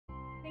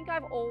think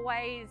I've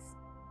always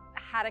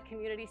had a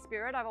community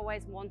spirit. I've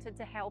always wanted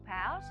to help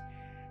out,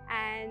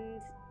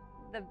 and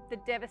the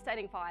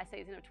devastating fire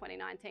season of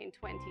 2019-20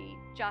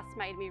 just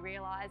made me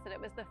realise that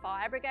it was the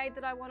fire brigade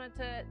that I wanted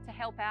to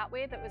help out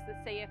with. It was the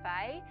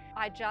CFA.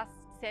 I just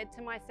said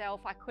to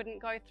myself I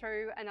couldn't go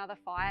through another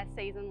fire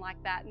season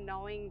like that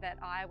knowing that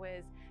I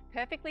was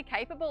perfectly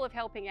capable of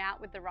helping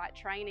out with the right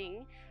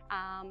training,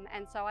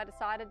 and so I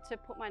decided to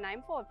put my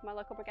name forward for my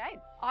local brigade.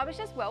 I was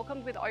just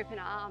welcomed with open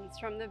arms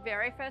from the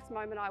very first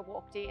moment I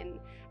walked in,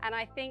 and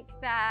I think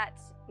that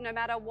no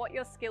matter what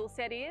your skill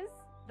set is,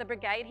 the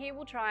brigade here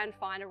will try and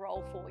find a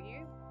role for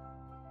you.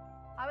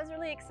 I was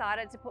really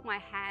excited to put my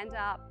hand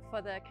up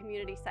for the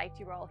community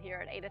safety role here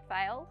at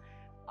Edithvale.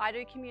 I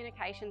do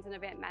communications and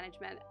event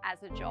management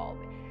as a job.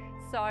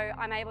 So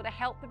I'm able to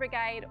help the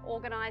brigade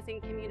organising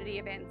community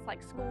events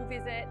like school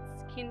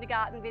visits,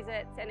 kindergarten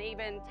visits, and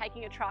even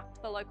taking a truck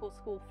to the local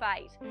school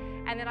fete.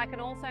 And then I can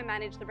also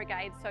manage the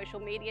brigade's social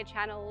media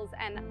channels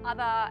and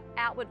other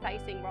outward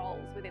facing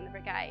roles within the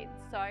brigade.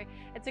 So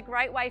it's a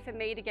great way for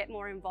me to get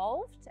more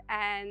involved,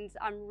 and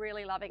I'm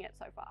really loving it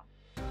so far.